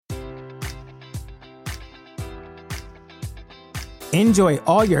Enjoy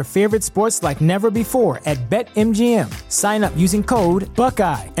all your favorite sports like never before at BetMGM. Sign up using code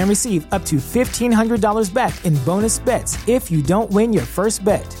Buckeye and receive up to $1,500 back in bonus bets if you don't win your first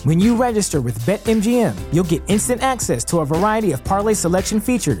bet. When you register with BetMGM, you'll get instant access to a variety of parlay selection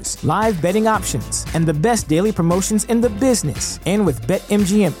features, live betting options, and the best daily promotions in the business. And with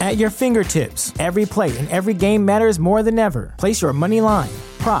BetMGM at your fingertips, every play and every game matters more than ever. Place your money line,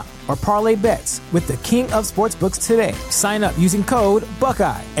 prop, or parlay bets with the king of sportsbooks today. Sign up using code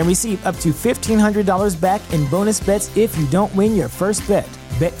Buckeye and receive up to $1,500 back in bonus bets if you don't win your first bet.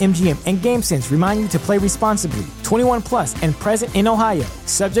 BetMGM and GameSense remind you to play responsibly. 21 plus and present in Ohio,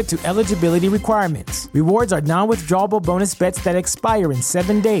 subject to eligibility requirements. Rewards are non-withdrawable bonus bets that expire in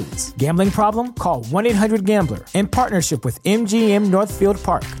 7 days. Gambling problem? Call 1-800-GAMBLER. In partnership with MGM Northfield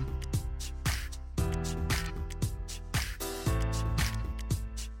Park.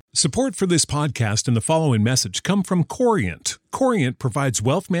 Support for this podcast and the following message come from Corient. Corient provides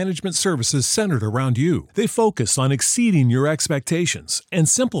wealth management services centered around you. They focus on exceeding your expectations and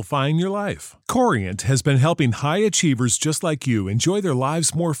simplifying your life. Corient has been helping high achievers just like you enjoy their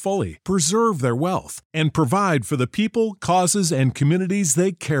lives more fully, preserve their wealth, and provide for the people, causes, and communities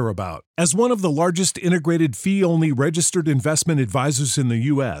they care about. As one of the largest integrated fee-only registered investment advisors in the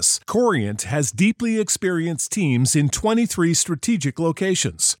U.S., Corient has deeply experienced teams in 23 strategic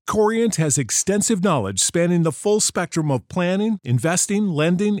locations. Corient has extensive knowledge spanning the full spectrum of planning, investing,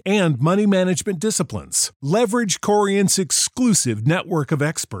 lending, and money management disciplines. Leverage Corient's exclusive network of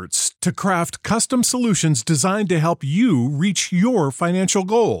experts to craft custom solutions designed to help you reach your financial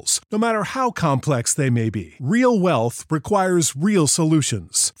goals, no matter how complex they may be. Real wealth requires real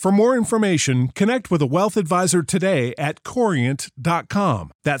solutions. For more information, connect with a wealth advisor today at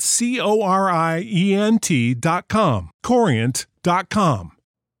Corient.com. That's Corient.com. Corient.com.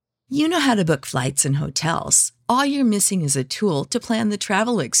 You know how to book flights and hotels. All you're missing is a tool to plan the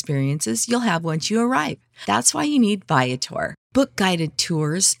travel experiences you'll have once you arrive. That's why you need Viator. Book guided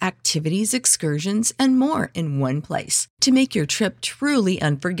tours, activities, excursions, and more in one place to make your trip truly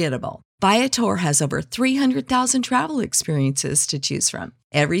unforgettable. Viator has over 300,000 travel experiences to choose from.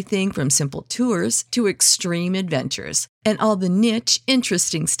 Everything from simple tours to extreme adventures and all the niche,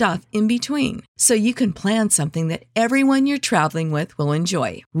 interesting stuff in between. So you can plan something that everyone you're traveling with will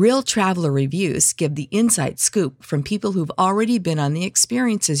enjoy. Real traveler reviews give the inside scoop from people who've already been on the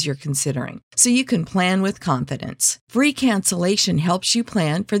experiences you're considering. So you can plan with confidence. Free cancellation helps you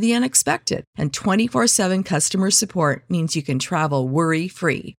plan for the unexpected. And 24/7 customer support means you can travel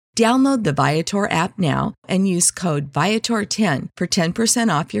worry-free. Download the Viator app now and use code Viator10 for 10%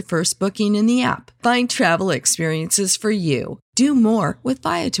 off your first booking in the app. Find travel experiences for you. Do more with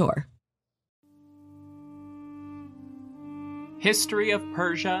Viator. History of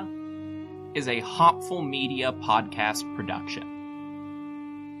Persia is a Hopful Media podcast production.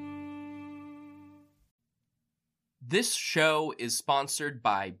 This show is sponsored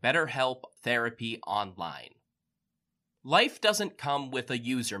by BetterHelp Therapy Online. Life doesn't come with a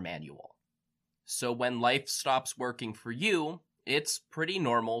user manual. So when life stops working for you, it's pretty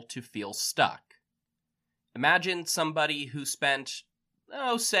normal to feel stuck. Imagine somebody who spent,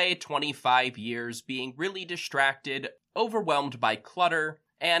 say 25 years being really distracted, overwhelmed by clutter,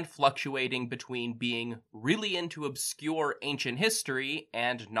 and fluctuating between being really into obscure ancient history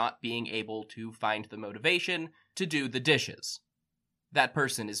and not being able to find the motivation to do the dishes. That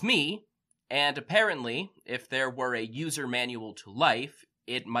person is me. And apparently, if there were a user manual to life,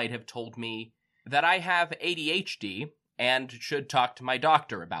 it might have told me that I have ADHD and should talk to my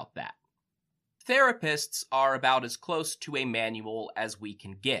doctor about that. Therapists are about as close to a manual as we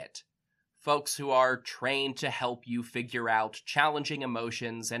can get. Folks who are trained to help you figure out challenging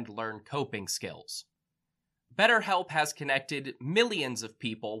emotions and learn coping skills. BetterHelp has connected millions of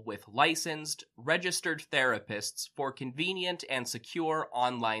people with licensed, registered therapists for convenient and secure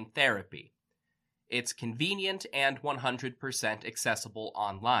online therapy. It's convenient and 100% accessible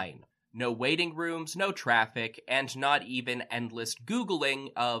online. No waiting rooms, no traffic, and not even endless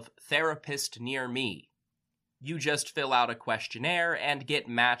Googling of therapist near me. You just fill out a questionnaire and get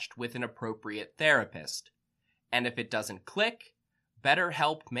matched with an appropriate therapist. And if it doesn't click,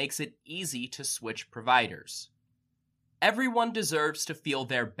 BetterHelp makes it easy to switch providers. Everyone deserves to feel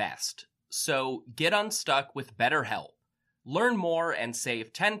their best, so get unstuck with BetterHelp. Learn more and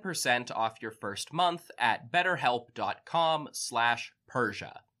save 10% off your first month at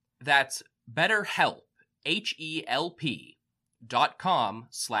betterhelp.com/Persia. That's BetterHelp,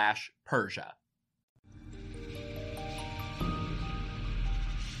 HELP.com/Persia.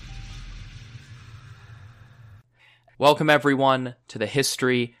 Welcome everyone to the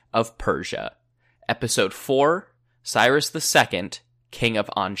History of Persia, Episode 4, Cyrus II, King of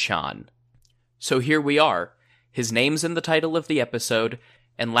Anshan. So here we are. His name's in the title of the episode,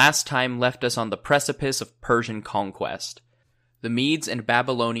 and last time left us on the precipice of Persian conquest. The Medes and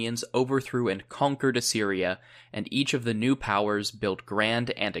Babylonians overthrew and conquered Assyria, and each of the new powers built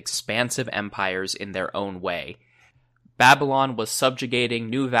grand and expansive empires in their own way. Babylon was subjugating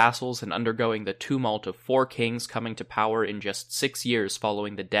new vassals and undergoing the tumult of 4 kings coming to power in just 6 years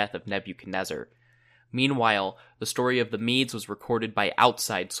following the death of Nebuchadnezzar. Meanwhile, the story of the Medes was recorded by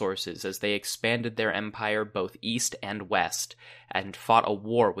outside sources as they expanded their empire both east and west, and fought a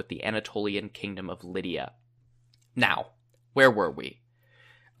war with the Anatolian kingdom of Lydia. Now, where were we?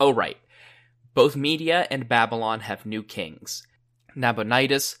 Oh right, both Media and Babylon have new kings.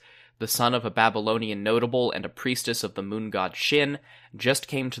 Nabonidus, the son of a Babylonian notable and a priestess of the moon god Shin, just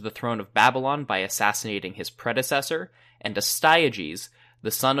came to the throne of Babylon by assassinating his predecessor, and Astyages, the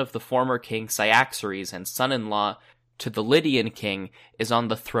son of the former king Cyaxares and son-in-law to the Lydian king, is on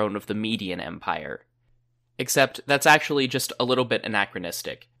the throne of the Median Empire. Except that's actually just a little bit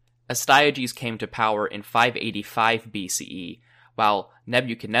anachronistic. Astyages came to power in 585 BCE, while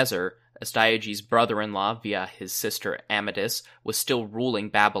Nebuchadnezzar, Astyages' brother-in-law via his sister Amadis, was still ruling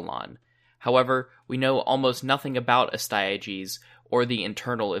Babylon. However, we know almost nothing about Astyages or the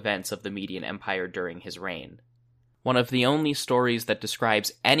internal events of the Median Empire during his reign. One of the only stories that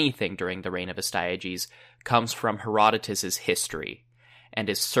describes anything during the reign of Astyages comes from Herodotus' history, and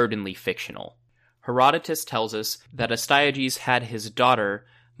is certainly fictional. Herodotus tells us that Astyages had his daughter,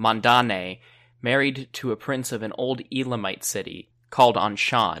 Mandane, married to a prince of an old Elamite city called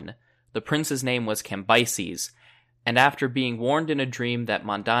Anshan. The prince's name was Cambyses, and after being warned in a dream that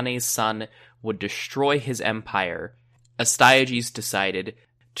Mandane's son would destroy his empire, Astyages decided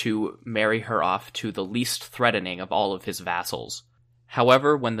to marry her off to the least threatening of all of his vassals.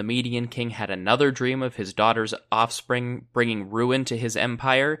 However, when the Median king had another dream of his daughter's offspring bringing ruin to his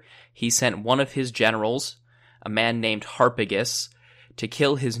empire, he sent one of his generals, a man named Harpagus, to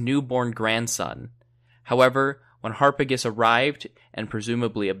kill his newborn grandson. However, when Harpagus arrived and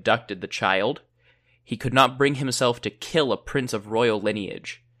presumably abducted the child, he could not bring himself to kill a prince of royal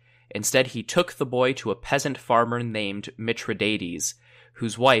lineage. Instead, he took the boy to a peasant farmer named Mithridates,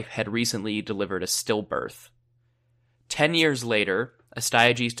 whose wife had recently delivered a stillbirth. 10 years later,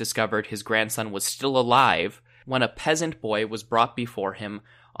 Astyages discovered his grandson was still alive when a peasant boy was brought before him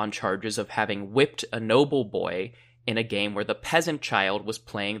on charges of having whipped a noble boy in a game where the peasant child was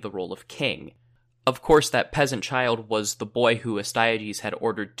playing the role of king. Of course, that peasant child was the boy who Astyages had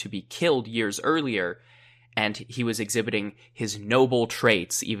ordered to be killed years earlier, and he was exhibiting his noble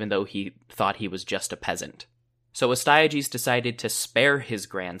traits even though he thought he was just a peasant. So Astyages decided to spare his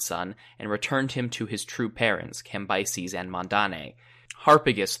grandson and returned him to his true parents, Cambyses and Mandane.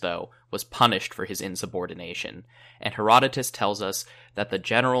 Harpagus, though, was punished for his insubordination, and Herodotus tells us that the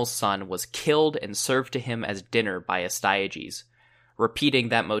general's son was killed and served to him as dinner by Astyages. Repeating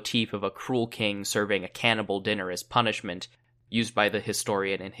that motif of a cruel king serving a cannibal dinner as punishment, used by the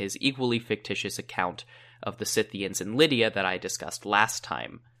historian in his equally fictitious account of the Scythians in Lydia that I discussed last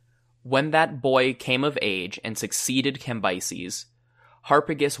time. When that boy came of age and succeeded Cambyses,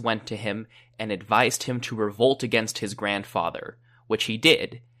 Harpagus went to him and advised him to revolt against his grandfather, which he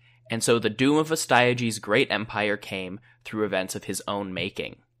did, and so the doom of Astyages' great empire came through events of his own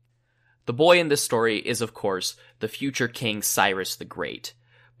making. The boy in this story is, of course, the future king Cyrus the Great,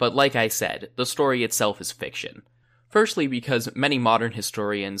 but like I said, the story itself is fiction. Firstly, because many modern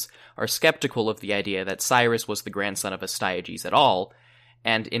historians are skeptical of the idea that Cyrus was the grandson of Astyages at all,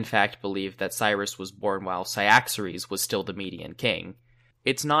 and in fact believe that Cyrus was born while Cyaxares was still the Median king.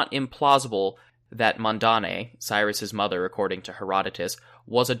 It's not implausible that Mandane, Cyrus's mother according to Herodotus,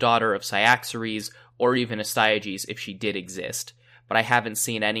 was a daughter of Cyaxares or even Astyages if she did exist, but I haven't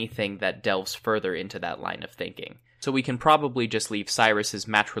seen anything that delves further into that line of thinking. So we can probably just leave Cyrus's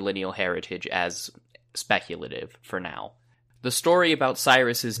matrilineal heritage as speculative for now. The story about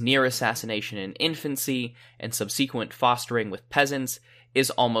Cyrus's near assassination in infancy and subsequent fostering with peasants is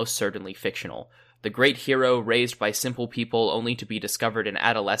almost certainly fictional. The great hero raised by simple people only to be discovered in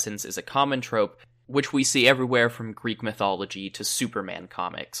adolescence is a common trope, which we see everywhere from Greek mythology to Superman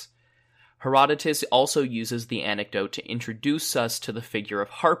comics. Herodotus also uses the anecdote to introduce us to the figure of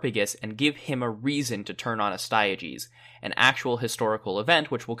Harpagus and give him a reason to turn on Astyages, an actual historical event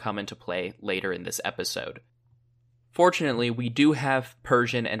which will come into play later in this episode. Fortunately, we do have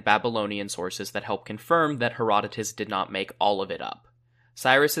Persian and Babylonian sources that help confirm that Herodotus did not make all of it up.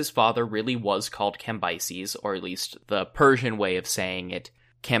 Cyrus's father really was called Cambyses, or at least the Persian way of saying it,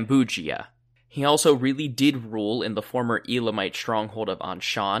 Cambugia. He also really did rule in the former Elamite stronghold of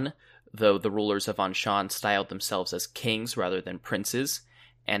Anshan, though the rulers of Anshan styled themselves as kings rather than princes,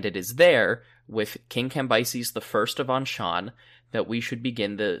 and it is there, with King Cambyses I of Anshan, that we should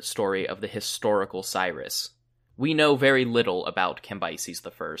begin the story of the historical Cyrus. We know very little about Cambyses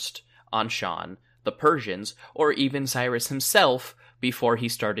I, Anshan, the Persians, or even Cyrus himself before he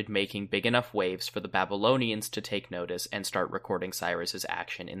started making big enough waves for the Babylonians to take notice and start recording Cyrus's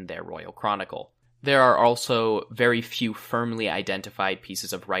action in their royal chronicle. There are also very few firmly identified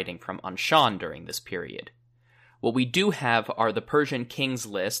pieces of writing from Anshan during this period. What we do have are the Persian kings'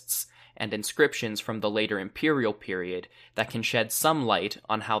 lists and inscriptions from the later imperial period that can shed some light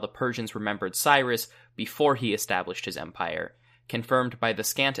on how the Persians remembered Cyrus before he established his empire, confirmed by the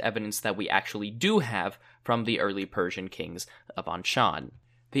scant evidence that we actually do have from the early Persian kings of Anshan.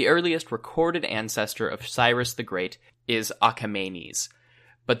 The earliest recorded ancestor of Cyrus the Great is Achaemenes,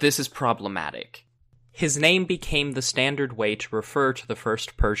 but this is problematic. His name became the standard way to refer to the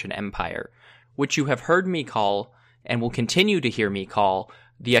First Persian Empire, which you have heard me call, and will continue to hear me call,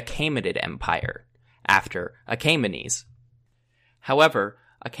 the Achaemenid Empire, after Achaemenes. However,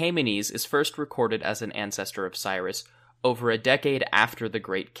 Achaemenes is first recorded as an ancestor of Cyrus over a decade after the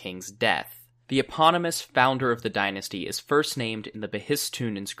great king's death. The eponymous founder of the dynasty is first named in the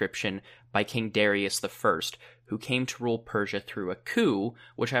Behistun inscription by King Darius I, who came to rule Persia through a coup,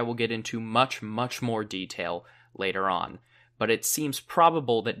 which I will get into much more detail later on. But it seems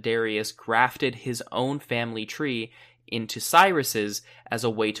probable that Darius grafted his own family tree into Cyrus's as a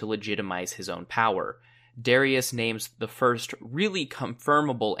way to legitimize his own power. Darius names the first really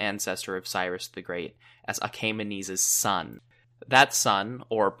confirmable ancestor of Cyrus the Great as Achaemenes' son. That son,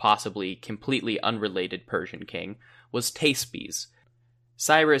 or possibly completely unrelated Persian king, was Thaspes.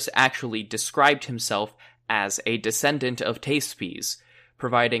 Cyrus actually described himself as a descendant of Thaspes,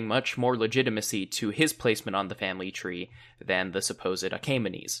 providing much more legitimacy to his placement on the family tree than the supposed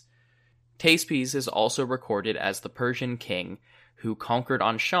Achaemenes. Thaspes is also recorded as the Persian king who conquered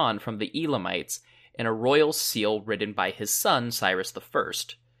Anshan from the Elamites in a royal seal written by his son Cyrus I.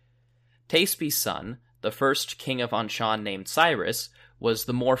 Thaspes' son, the first king of Anshan named Cyrus, was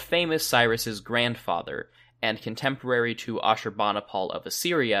the more famous Cyrus's grandfather, and contemporary to Ashurbanipal of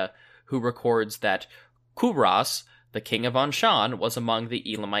Assyria, who records that Kubras, the king of Anshan, was among the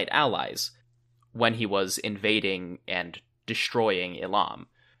Elamite allies, when he was invading and destroying Elam.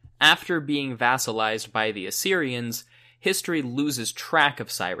 After being vassalized by the Assyrians, history loses track of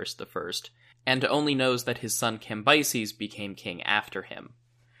Cyrus I, and only knows that his son Cambyses became king after him.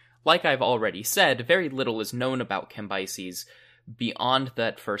 Like I've already said, very little is known about Cambyses beyond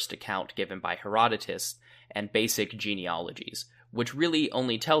that first account given by Herodotus and basic genealogies, which really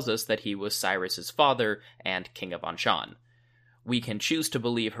only tells us that he was Cyrus's father and king of Anshan. We can choose to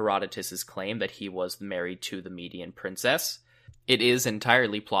believe Herodotus's claim that he was married to the Median princess. It is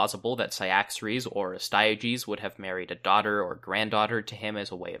entirely plausible that Cyaxares or Astyages would have married a daughter or granddaughter to him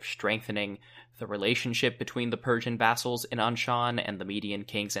as a way of strengthening the relationship between the Persian vassals in Anshan and the Median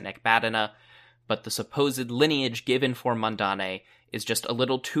kings in Ecbatana, but the supposed lineage given for Mandane is just a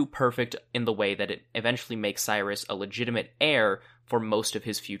little too perfect in the way that it eventually makes Cyrus a legitimate heir for most of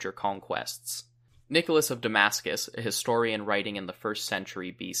his future conquests. Nicholas of Damascus, a historian writing in the 1st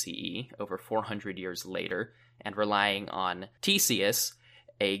century BCE, over 400 years later, and relying on Ctesias,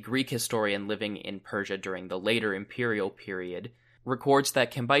 a Greek historian living in Persia during the later imperial period, records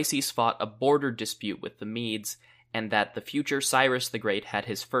that Cambyses fought a border dispute with the Medes, and that the future Cyrus the Great had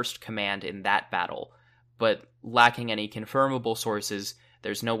his first command in that battle, but lacking any confirmable sources,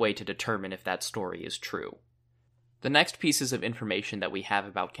 there's no way to determine if that story is true. The next pieces of information that we have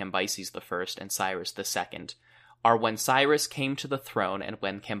about Cambyses I and Cyrus II are when Cyrus came to the throne and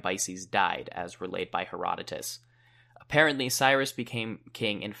when Cambyses died, as relayed by Herodotus. Apparently, Cyrus became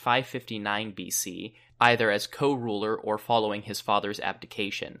king in 559 BC, either as co-ruler or following his father's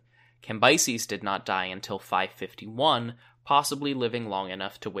abdication. Cambyses did not die until 551, possibly living long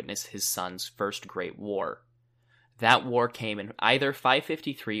enough to witness his son's first great war. That war came in either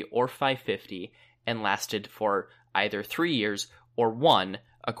 553 or 550 and lasted for either 3 years or 1,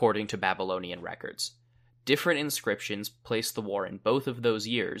 according to Babylonian records. Different inscriptions place the war in both of those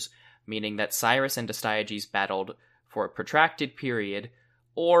years, meaning that Cyrus and Astyages battled for a protracted period,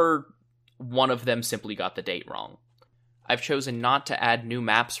 or one of them simply got the date wrong. I've chosen not to add new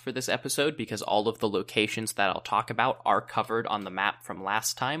maps for this episode because all of the locations that I'll talk about are covered on the map from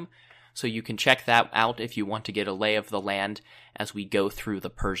last time, so you can check that out if you want to get a lay of the land as we go through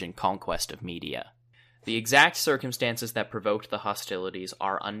the Persian conquest of Media. The exact circumstances that provoked the hostilities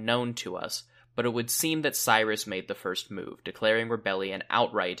are unknown to us, but it would seem that Cyrus made the first move, declaring rebellion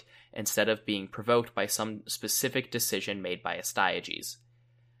outright instead of being provoked by some specific decision made by Astyages.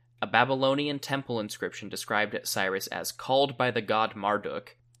 A Babylonian temple inscription described Cyrus as called by the god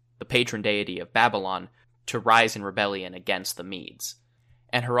Marduk, the patron deity of Babylon, to rise in rebellion against the Medes.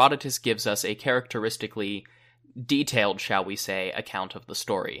 And Herodotus gives us a characteristically detailed, shall we say, account of the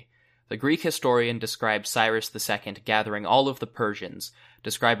story. The Greek historian describes Cyrus II gathering all of the Persians,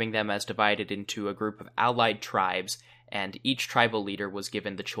 describing them as divided into a group of allied tribes, and each tribal leader was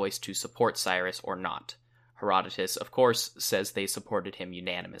given the choice to support Cyrus or not. Herodotus, of course, says they supported him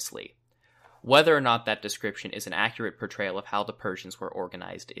unanimously. Whether or not that description is an accurate portrayal of how the Persians were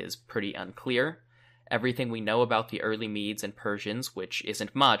organized is pretty unclear. Everything we know about the early Medes and Persians, which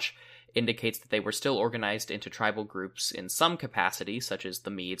isn't much, indicates that they were still organized into tribal groups in some capacity, such as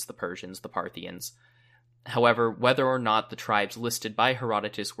the Medes, the Persians, the Parthians. However, whether or not the tribes listed by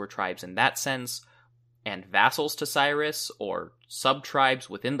Herodotus were tribes in that sense, and vassals to Cyrus, or sub-tribes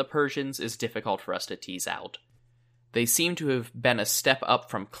within the Persians, is difficult for us to tease out. They seem to have been a step up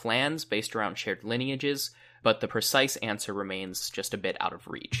from clans based around shared lineages, but the precise answer remains just a bit out of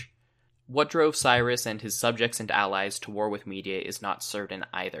reach. What drove Cyrus and his subjects and allies to war with Media is not certain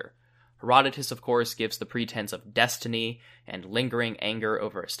either. Herodotus, of course, gives the pretense of destiny and lingering anger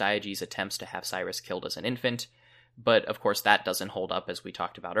over Astyages' attempts to have Cyrus killed as an infant, but of course that doesn't hold up as we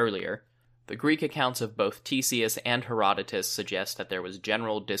talked about earlier. The Greek accounts of both Ctesias and Herodotus suggest that there was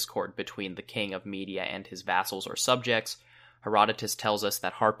general discord between the king of Media and his vassals or subjects. Herodotus tells us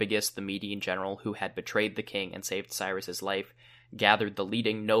that Harpagus, the Median general who had betrayed the king and saved Cyrus's life, gathered the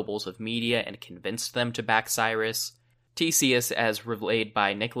leading nobles of Media and convinced them to back Cyrus. Ctesias, as relayed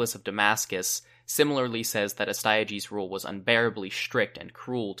by Nicholas of Damascus, similarly says that Astyages' rule was unbearably strict and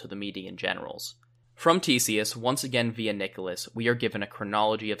cruel to the Median generals. From Ctesias, once again via Nicholas, we are given a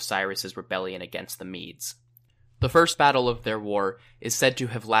chronology of Cyrus's rebellion against the Medes. The first battle of their war is said to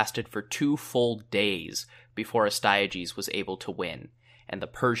have lasted for 2 full days before Astyages was able to win, and the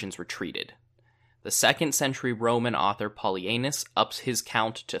Persians retreated. The 2nd century Roman author Polyaenus ups his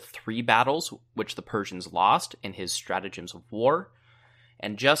count to 3 battles, which the Persians lost in his Stratagems of War,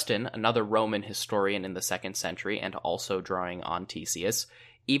 and Justin, another Roman historian in the 2nd century and also drawing on Ctesias,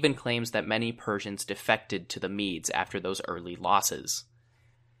 even claims that many Persians defected to the Medes after those early losses.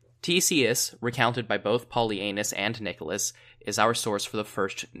 Ctesias, recounted by both Polyaenus and Nicholas, is our source for the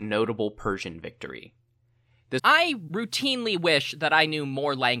first notable Persian victory. I routinely wish that I knew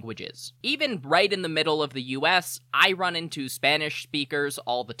more languages. Even right in the middle of the US, I run into Spanish speakers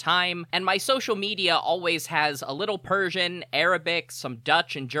all the time, and my social media always has a little Persian, Arabic, some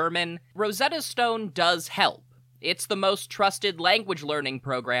Dutch and German. Rosetta Stone does help. It's the most trusted language learning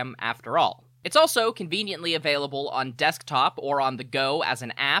program after all. It's also conveniently available on desktop or on the go as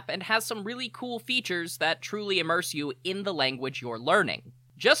an app and has some really cool features that truly immerse you in the language you're learning.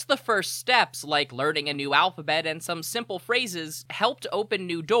 Just the first steps, like learning a new alphabet and some simple phrases, helped open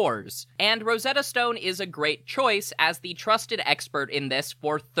new doors, and Rosetta Stone is a great choice as the trusted expert in this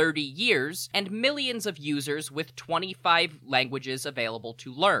for 30 years and millions of users with 25 languages available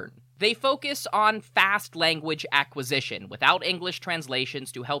to learn. They focus on fast language acquisition without English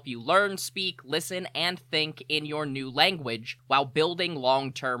translations to help you learn, speak, listen, and think in your new language while building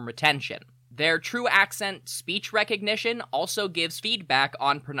long-term retention. Their true accent speech recognition also gives feedback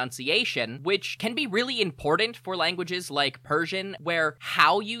on pronunciation, which can be really important for languages like Persian, where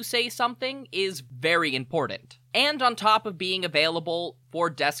how you say something is very important. And on top of being available for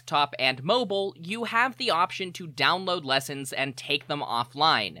desktop and mobile, you have the option to download lessons and take them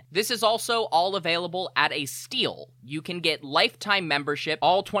offline. This is also all available at a steal. You can get lifetime membership,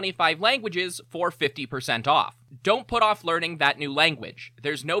 all 25 languages, for 50% off. Don't put off learning that new language.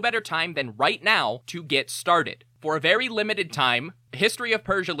 There's no better time than right now to get started. For a very limited time, History of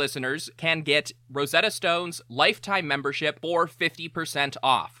Persia listeners can get Rosetta Stone's lifetime membership for 50%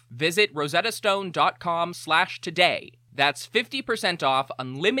 off. Visit rosettastone.com/today. That's 50% off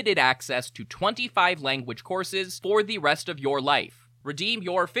unlimited access to 25 language courses for the rest of your life. Redeem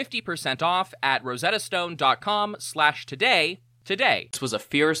your 50% off at rosettastone.com/today today. This was a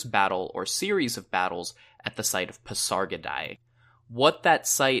fierce battle or series of battles at the site of Pasargadae. What that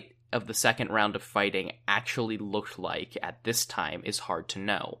site of the second round of fighting actually looked like at this time is hard to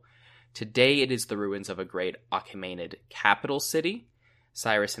know. Today it is the ruins of a great Achaemenid capital city.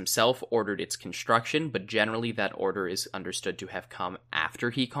 Cyrus himself ordered its construction, but generally that order is understood to have come after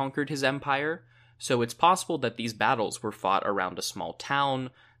he conquered his empire, so it's possible that these battles were fought around a small town,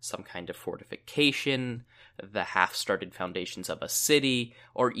 some kind of fortification, the half-started foundations of a city,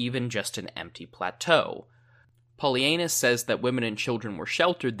 or even just an empty plateau. Polyaenus says that women and children were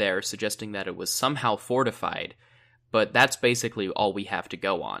sheltered there, suggesting that it was somehow fortified, but that's basically all we have to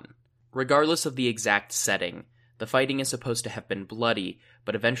go on. Regardless of the exact setting, The fighting is supposed to have been bloody,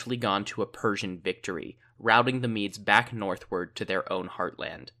 but eventually gone to a Persian victory, routing the Medes back northward to their own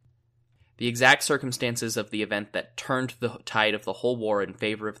heartland. The exact circumstances of the event that turned the tide of the whole war in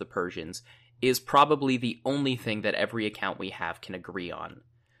favor of the Persians is probably the only thing that every account we have can agree on.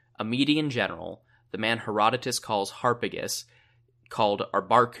 A Median general, the man Herodotus calls Harpagus, called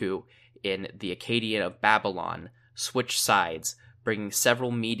Arbarku in the Akkadian of Babylon, switched sides, bringing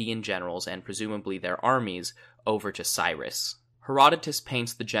several Median generals and presumably their armies over to Cyrus. Herodotus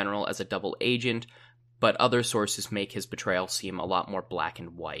paints the general as a double agent, but other sources make his betrayal seem a lot more black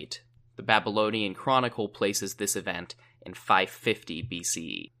and white. The Babylonian Chronicle places this event in 550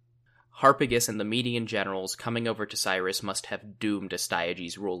 BCE. Harpagus and the Median generals coming over to Cyrus must have doomed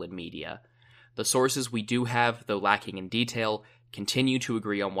Astyages' rule in Media. The sources we do have, though lacking in detail, continue to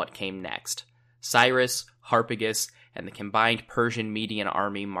agree on what came next. Cyrus, Harpagus, and the combined Persian-Median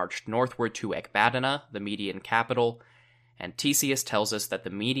army marched northward to Ecbatana, the Median capital, and Ctesias tells us that the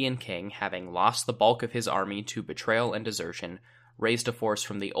Median king, having lost the bulk of his army to betrayal and desertion, raised a force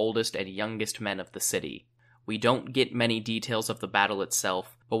from the oldest and youngest men of the city. We don't get many details of the battle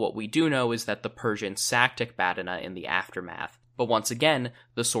itself, but what we do know is that the Persians sacked Ecbatana in the aftermath. But once again,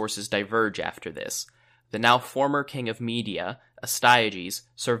 the sources diverge after this. The now former king of Media, Astyages,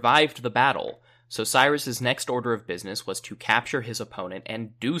 survived the battle, so Cyrus's next order of business was to capture his opponent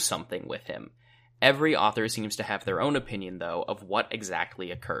and do something with him. Every author seems to have their own opinion, though, of what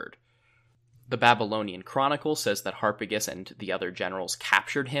exactly occurred. The Babylonian Chronicle says that Harpagus and the other generals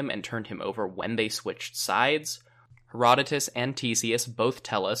captured him and turned him over when they switched sides. Herodotus and Ctesias both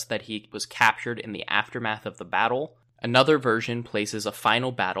tell us that he was captured in the aftermath of the battle. Another version places a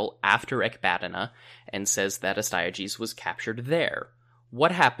final battle after Ecbatana and says that Astyages was captured there.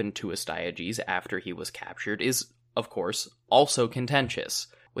 What happened to Astyages after he was captured is, of course, also contentious,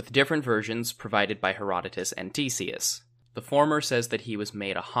 with different versions provided by Herodotus and Ctesias. The former says that he was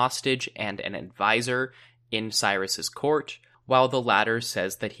made a hostage and an advisor in Cyrus's court, while the latter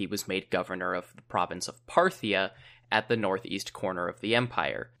says that he was made governor of the province of Parthia at the northeast corner of the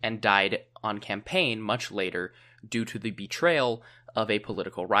empire, and died on campaign much later due to the betrayal of a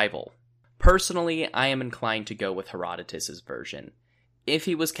political rival. Personally, I am inclined to go with Herodotus's version. If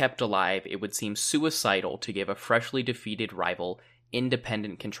he was kept alive, it would seem suicidal to give a freshly defeated rival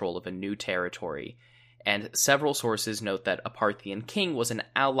independent control of a new territory, and several sources note that a Parthian king was an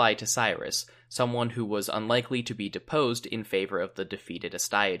ally to Cyrus, someone who was unlikely to be deposed in favor of the defeated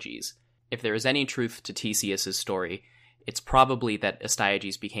Astyages. If there is any truth to Ctesias' story, it's probably that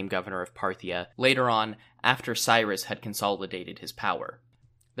Astyages became governor of Parthia later on after Cyrus had consolidated his power.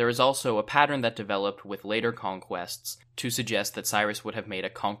 There is also a pattern that developed with later conquests to suggest that Cyrus would have made a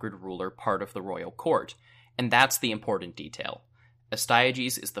conquered ruler part of the royal court, and that's the important detail.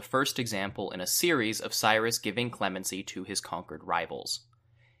 Astyages is the first example in a series of Cyrus giving clemency to his conquered rivals.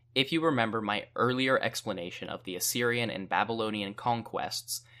 If you remember my earlier explanation of the Assyrian and Babylonian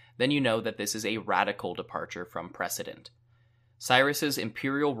conquests, then you know that this is a radical departure from precedent. Cyrus's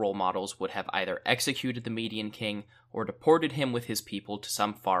imperial role models would have either executed the Median king or deported him with his people to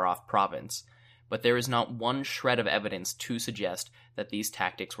some far-off province, but there is not one shred of evidence to suggest that these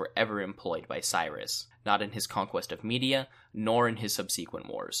tactics were ever employed by Cyrus, not in his conquest of Media, nor in his subsequent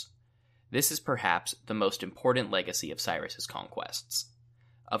wars. This is perhaps the most important legacy of Cyrus's conquests.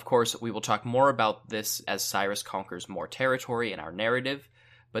 Of course, we will talk more about this as Cyrus conquers more territory in our narrative,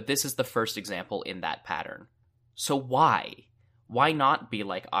 but this is the first example in that pattern. So why? Why not be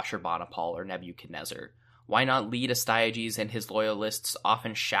like Ashurbanipal or Nebuchadnezzar? Why not lead Astyages and his loyalists off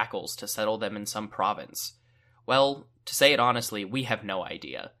in shackles to settle them in some province? Well, to say it honestly, we have no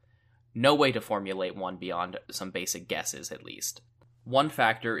idea. No way to formulate one beyond some basic guesses, at least. One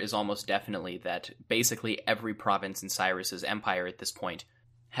factor is almost definitely that basically every province in Cyrus's empire at this point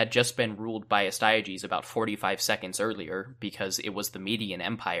had just been ruled by Astyages about 45 seconds earlier, because it was the Median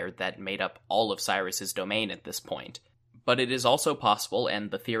Empire that made up all of Cyrus's domain at this point. But it is also possible,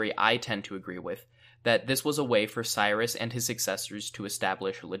 and the theory I tend to agree with, that this was a way for Cyrus and his successors to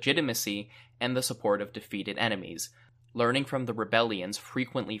establish legitimacy and the support of defeated enemies, learning from the rebellions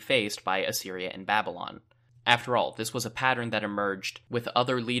frequently faced by Assyria and Babylon. After all, this was a pattern that emerged with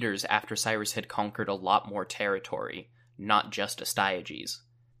other leaders after Cyrus had conquered a lot more territory, not just Astyages.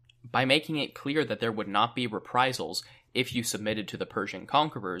 By making it clear that there would not be reprisals if you submitted to the Persian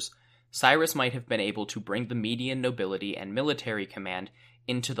conquerors, Cyrus might have been able to bring the Median nobility and military command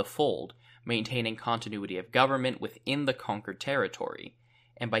into the fold, maintaining continuity of government within the conquered territory,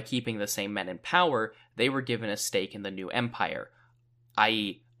 and by keeping the same men in power, they were given a stake in the new empire,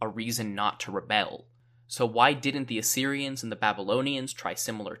 i.e., a reason not to rebel. So why didn't the Assyrians and the Babylonians try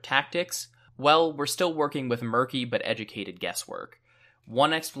similar tactics? Well, we're still working with murky but educated guesswork.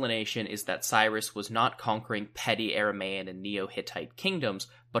 One explanation is that Cyrus was not conquering petty Aramaean and Neo-Hittite kingdoms,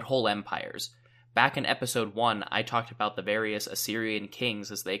 but whole empires. Back in episode 1, I talked about the various Assyrian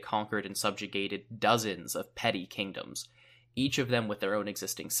kings as they conquered and subjugated dozens of petty kingdoms, each of them with their own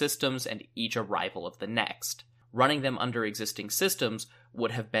existing systems and each a rival of the next. Running them under existing systems would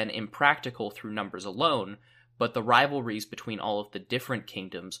have been impractical through numbers alone, but the rivalries between all of the different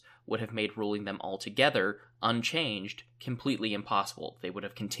kingdoms would have made ruling them all together, unchanged, completely impossible. They would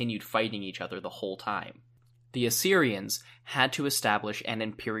have continued fighting each other the whole time. The Assyrians had to establish an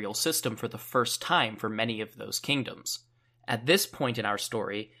imperial system for the first time for many of those kingdoms. At this point in our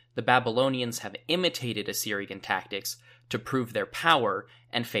story, the Babylonians have imitated Assyrian tactics to prove their power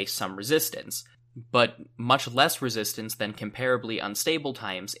and face some resistance, but much less resistance than comparably unstable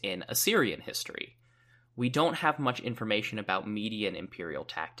times in Assyrian history. We don't have much information about Median imperial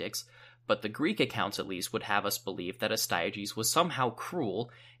tactics, but the Greek accounts at least would have us believe that Astyages was somehow cruel,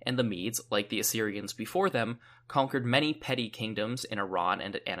 and the Medes, like the Assyrians before them, conquered many petty kingdoms in Iran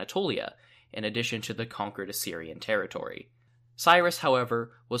and Anatolia, in addition to the conquered Assyrian territory. Cyrus,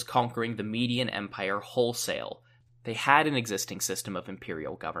 however, was conquering the Median Empire wholesale. They had an existing system of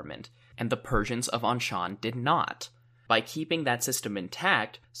imperial government, and the Persians of Anshan did not. By keeping that system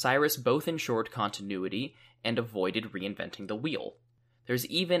intact, Cyrus both ensured continuity and avoided reinventing the wheel. There's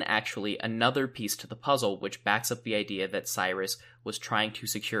even actually another piece to the puzzle which backs up the idea that Cyrus was trying to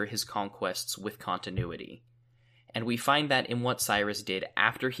secure his conquests with continuity. And we find that in what Cyrus did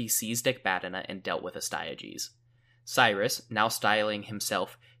after he seized Ecbatana and dealt with Astyages. Cyrus, now styling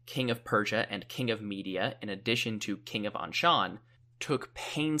himself King of Persia and King of Media in addition to King of Anshan, took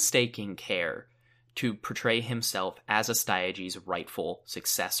painstaking care to portray himself as Astyages' rightful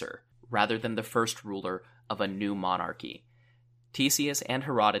successor, rather than the first ruler of a new monarchy. Ctesias and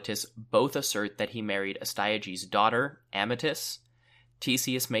Herodotus both assert that he married Astyages' daughter, Amytis.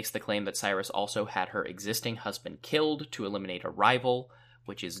 Ctesias makes the claim that Cyrus also had her existing husband killed to eliminate a rival,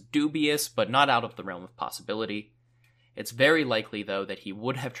 which is dubious but not out of the realm of possibility. It's very likely, though, that he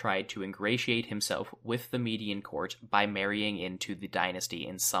would have tried to ingratiate himself with the Median court by marrying into the dynasty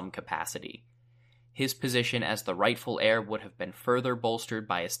in some capacity. His position as the rightful heir would have been further bolstered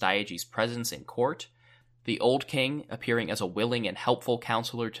by Astyages' presence in court. The old king, appearing as a willing and helpful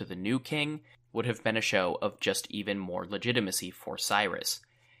counselor to the new king, would have been a show of just even more legitimacy for Cyrus.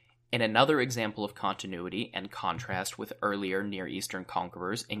 In another example of continuity and contrast with earlier Near Eastern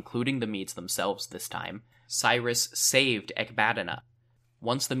conquerors, including the Medes themselves this time, Cyrus saved Ecbatana.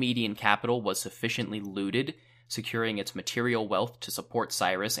 Once the Median capital was sufficiently looted, securing its material wealth to support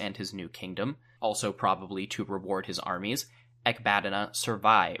Cyrus and his new kingdom, also probably to reward his armies, Ecbatana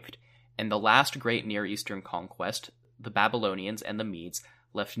survived. In the last great Near Eastern conquest, the Babylonians and the Medes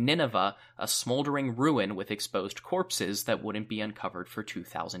left Nineveh a smoldering ruin with exposed corpses that wouldn't be uncovered for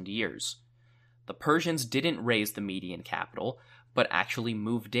 2,000 years. The Persians didn't raise the Median capital, but actually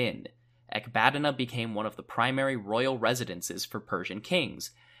moved in. Ecbatana became one of the primary royal residences for Persian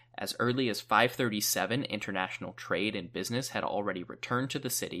kings. As early as 537, international trade and business had already returned to the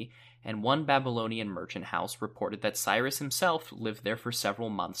city, and one Babylonian merchant house reported that Cyrus himself lived there for several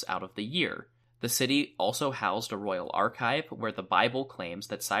months out of the year. The city also housed a royal archive where the Bible claims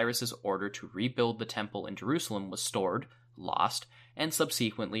that Cyrus's order to rebuild the temple in Jerusalem was stored, lost, and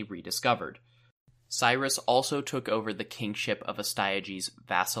subsequently rediscovered. Cyrus also took over the kingship of Astyages'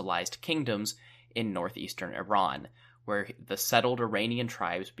 vassalized kingdoms in northeastern Iran, where the settled Iranian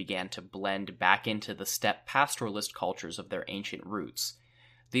tribes began to blend back into the steppe pastoralist cultures of their ancient roots.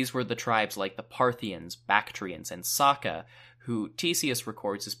 These were the tribes like the Parthians, Bactrians, and Saka, who Ctesias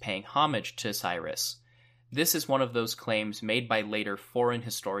records as paying homage to Cyrus. This is one of those claims made by later foreign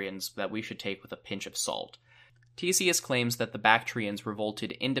historians that we should take with a pinch of salt. Ctesias claims that the Bactrians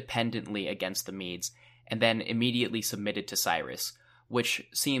revolted independently against the Medes, and then immediately submitted to Cyrus, which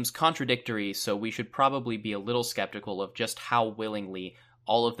seems contradictory, so we should probably be a little skeptical of just how willingly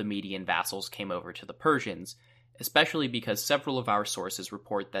all of the Median vassals came over to the Persians, especially because several of our sources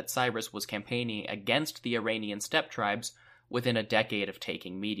report that Cyrus was campaigning against the Iranian steppe tribes within a decade of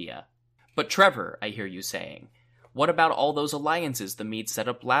taking Media. But Trevor, I hear you saying, what about all those alliances the Medes set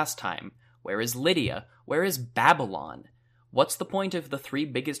up last time? Where is Lydia? Where is Babylon? What's the point of the three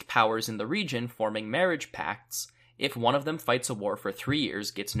biggest powers in the region forming marriage pacts if one of them fights a war for 3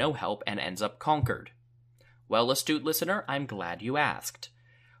 years, gets no help, and ends up conquered? Well, astute listener, I'm glad you asked.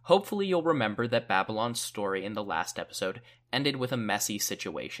 Hopefully you'll remember that Babylon's story in the last episode ended with a messy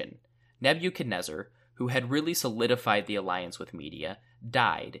situation. Nebuchadnezzar, who had really solidified the alliance with Media,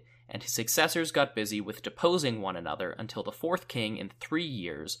 died, and his successors got busy with deposing one another until the fourth king in 3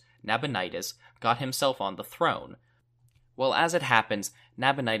 years, Nabonidus, got himself on the throne. Well, as it happens,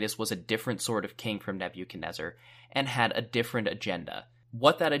 Nabonidus was a different sort of king from Nebuchadnezzar, and had a different agenda.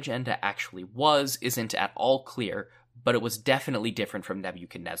 What that agenda actually was isn't at all clear, but it was definitely different from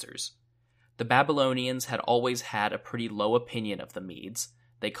Nebuchadnezzar's. The Babylonians had always had a pretty low opinion of the Medes.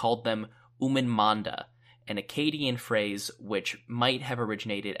 They called them Umanmanda, an Akkadian phrase which might have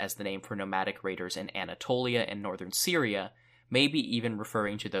originated as the name for nomadic raiders in Anatolia and northern Syria, maybe even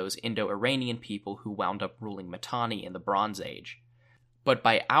referring to those Indo-Iranian people who wound up ruling Mitanni in the Bronze Age. But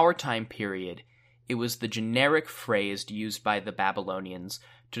by our time period, it was the generic phrase used by the Babylonians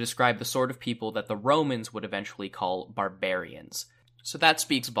to describe the sort of people that the Romans would eventually call barbarians. So that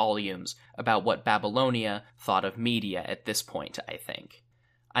speaks volumes about what Babylonia thought of Media at this point, I think.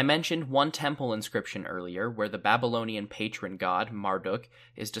 I mentioned one temple inscription earlier where the Babylonian patron god, Marduk,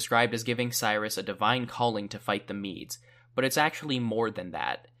 is described as giving Cyrus a divine calling to fight the Medes, but it's actually more than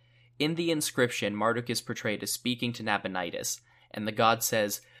that. In the inscription, Marduk is portrayed as speaking to Nabonidus, and the god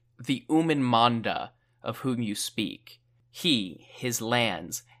says, "The Umanmanda of whom you speak, he, his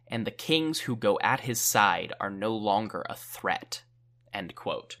lands, and the kings who go at his side are no longer a threat." End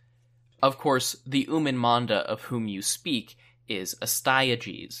quote. Of course, the Umanmanda of whom you speak is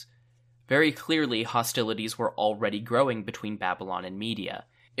Astyages. Very clearly, hostilities were already growing between Babylon and Media.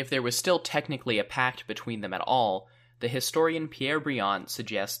 If there was still technically a pact between them at all, the historian Pierre Briand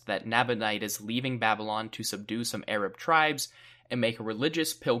suggests that Nabonidus leaving Babylon to subdue some Arab tribes and make a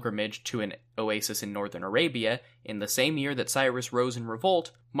religious pilgrimage to an oasis in northern Arabia in the same year that Cyrus rose in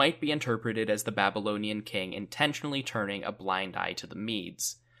revolt might be interpreted as the Babylonian king intentionally turning a blind eye to the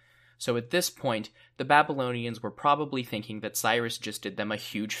Medes. So at this point, the Babylonians were probably thinking that Cyrus just did them a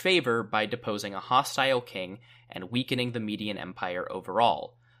huge favor by deposing a hostile king and weakening the Median Empire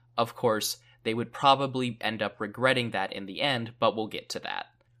overall. Of course, they would probably end up regretting that in the end, but we'll get to that.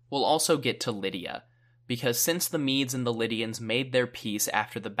 We'll also get to Lydia, because since the Medes and the Lydians made their peace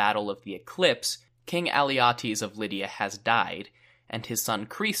after the Battle of the Eclipse, King Alyattes of Lydia has died, and his son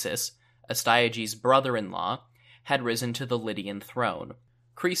Croesus, Astyages' brother-in-law, had risen to the Lydian throne.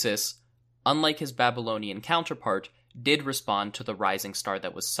 Croesus, unlike his Babylonian counterpart, did respond to the rising star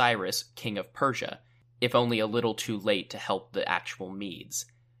that was Cyrus, king of Persia, if only a little too late to help the actual Medes.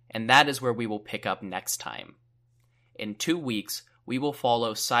 And that is where we will pick up next time. In 2 weeks, we will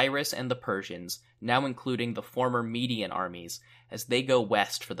follow Cyrus and the Persians, now including the former Median armies, as they go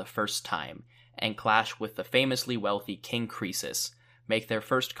west for the first time, and clash with the famously wealthy King Croesus, make their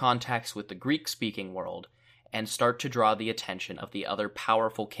first contacts with the Greek-speaking world, and start to draw the attention of the other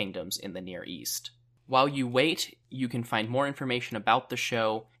powerful kingdoms in the Near East. While you wait, you can find more information about the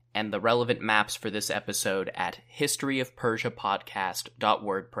show and the relevant maps for this episode at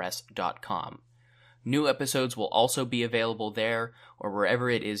historyofpersiapodcast.wordpress.com. New episodes will also be available there or wherever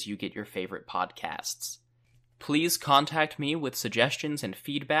it is you get your favorite podcasts. Please contact me with suggestions and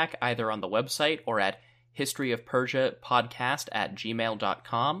feedback either on the website or at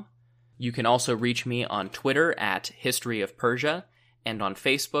historyofpersiapodcast@gmail.com. You can also reach me on Twitter at History of Persia, and on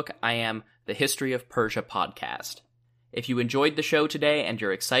Facebook I am the History of Persia Podcast. If you enjoyed the show today and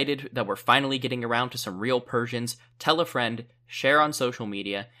you're excited that we're finally getting around to some real Persians, tell a friend, share on social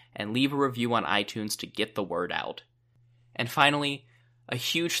media, and leave a review on iTunes to get the word out. And finally, a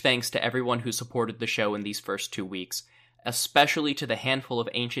huge thanks to everyone who supported the show in these first 2 weeks, especially to the handful of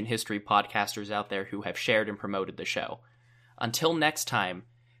ancient history podcasters out there who have shared and promoted the show. Until next time,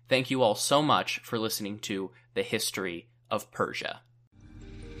 thank you all so much for listening to The History of Persia.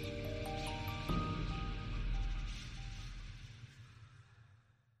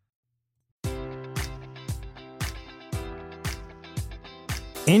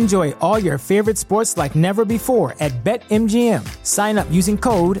 Enjoy all your favorite sports like never before at BetMGM. Sign up using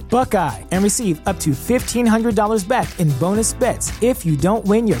code Buckeye and receive up to $1,500 back in bonus bets if you don't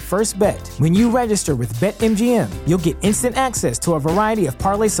win your first bet. When you register with BetMGM, you'll get instant access to a variety of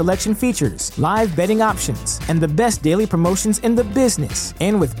parlay selection features, live betting options, and the best daily promotions in the business.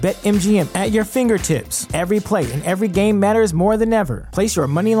 And with BetMGM at your fingertips, every play and every game matters more than ever. Place your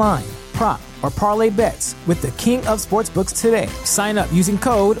money line, prop, or parlay bets with the king of sportsbooks today. Sign up using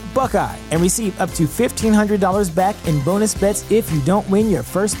code Buckeye and receive up to $1,500 back in bonus bets if you don't win your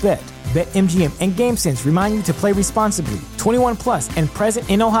first bet. BetMGM and GameSense remind you to play responsibly. 21 plus and present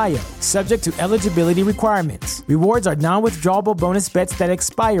in Ohio, subject to eligibility requirements. Rewards are non-withdrawable bonus bets that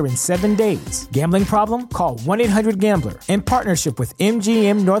expire in 7 days. Gambling problem? Call 1-800-GAMBLER in partnership with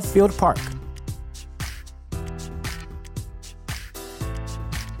MGM Northfield Park.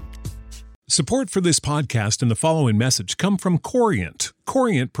 Support for this podcast and the following message come from Corient.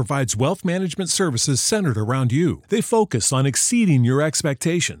 Corient provides wealth management services centered around you. They focus on exceeding your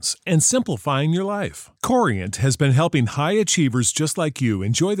expectations and simplifying your life. Corient has been helping high achievers just like you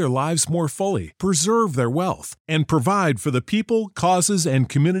enjoy their lives more fully, preserve their wealth, and provide for the people, causes, and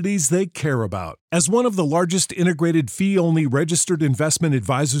communities they care about. As one of the largest integrated fee-only registered investment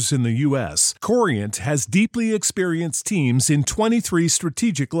advisors in the U.S., Corient has deeply experienced teams in 23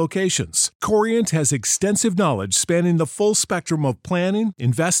 strategic locations. Corient has extensive knowledge spanning the full spectrum of planning,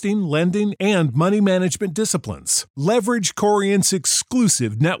 investing, lending, and money management disciplines. Leverage Corient's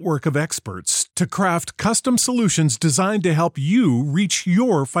exclusive network of experts to craft custom solutions designed to help you reach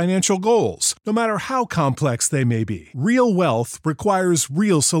your financial goals, no matter how complex they may be. Real wealth requires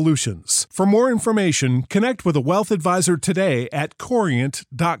real solutions. For more information, connect with a wealth advisor today at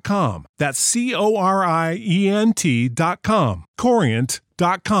Corient.com. That's Corient.com.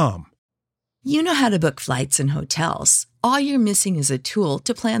 Corient.com. You know how to book flights and hotels. All you're missing is a tool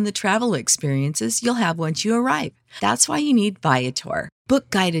to plan the travel experiences you'll have once you arrive. That's why you need Viator. Book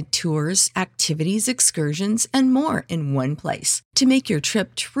guided tours, activities, excursions, and more in one place to make your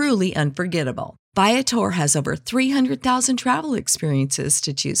trip truly unforgettable. Viator has over 300,000 travel experiences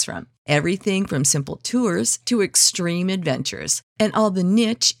to choose from. Everything from simple tours to extreme adventures and all the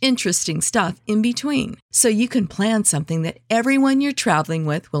niche, interesting stuff in between. So you can plan something that everyone you're traveling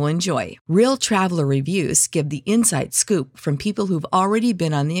with will enjoy. Real traveler reviews give the inside scoop from people who've already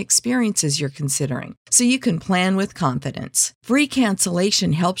been on the experiences you're considering. So you can plan with confidence. Free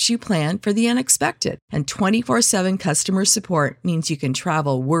cancellation helps you plan for the unexpected. And 24/7 customer support means you can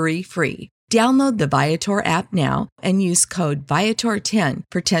travel worry-free. Download the Viator app now and use code Viator10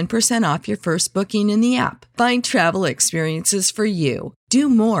 for 10% off your first booking in the app. Find travel experiences for you. Do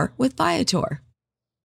more with Viator.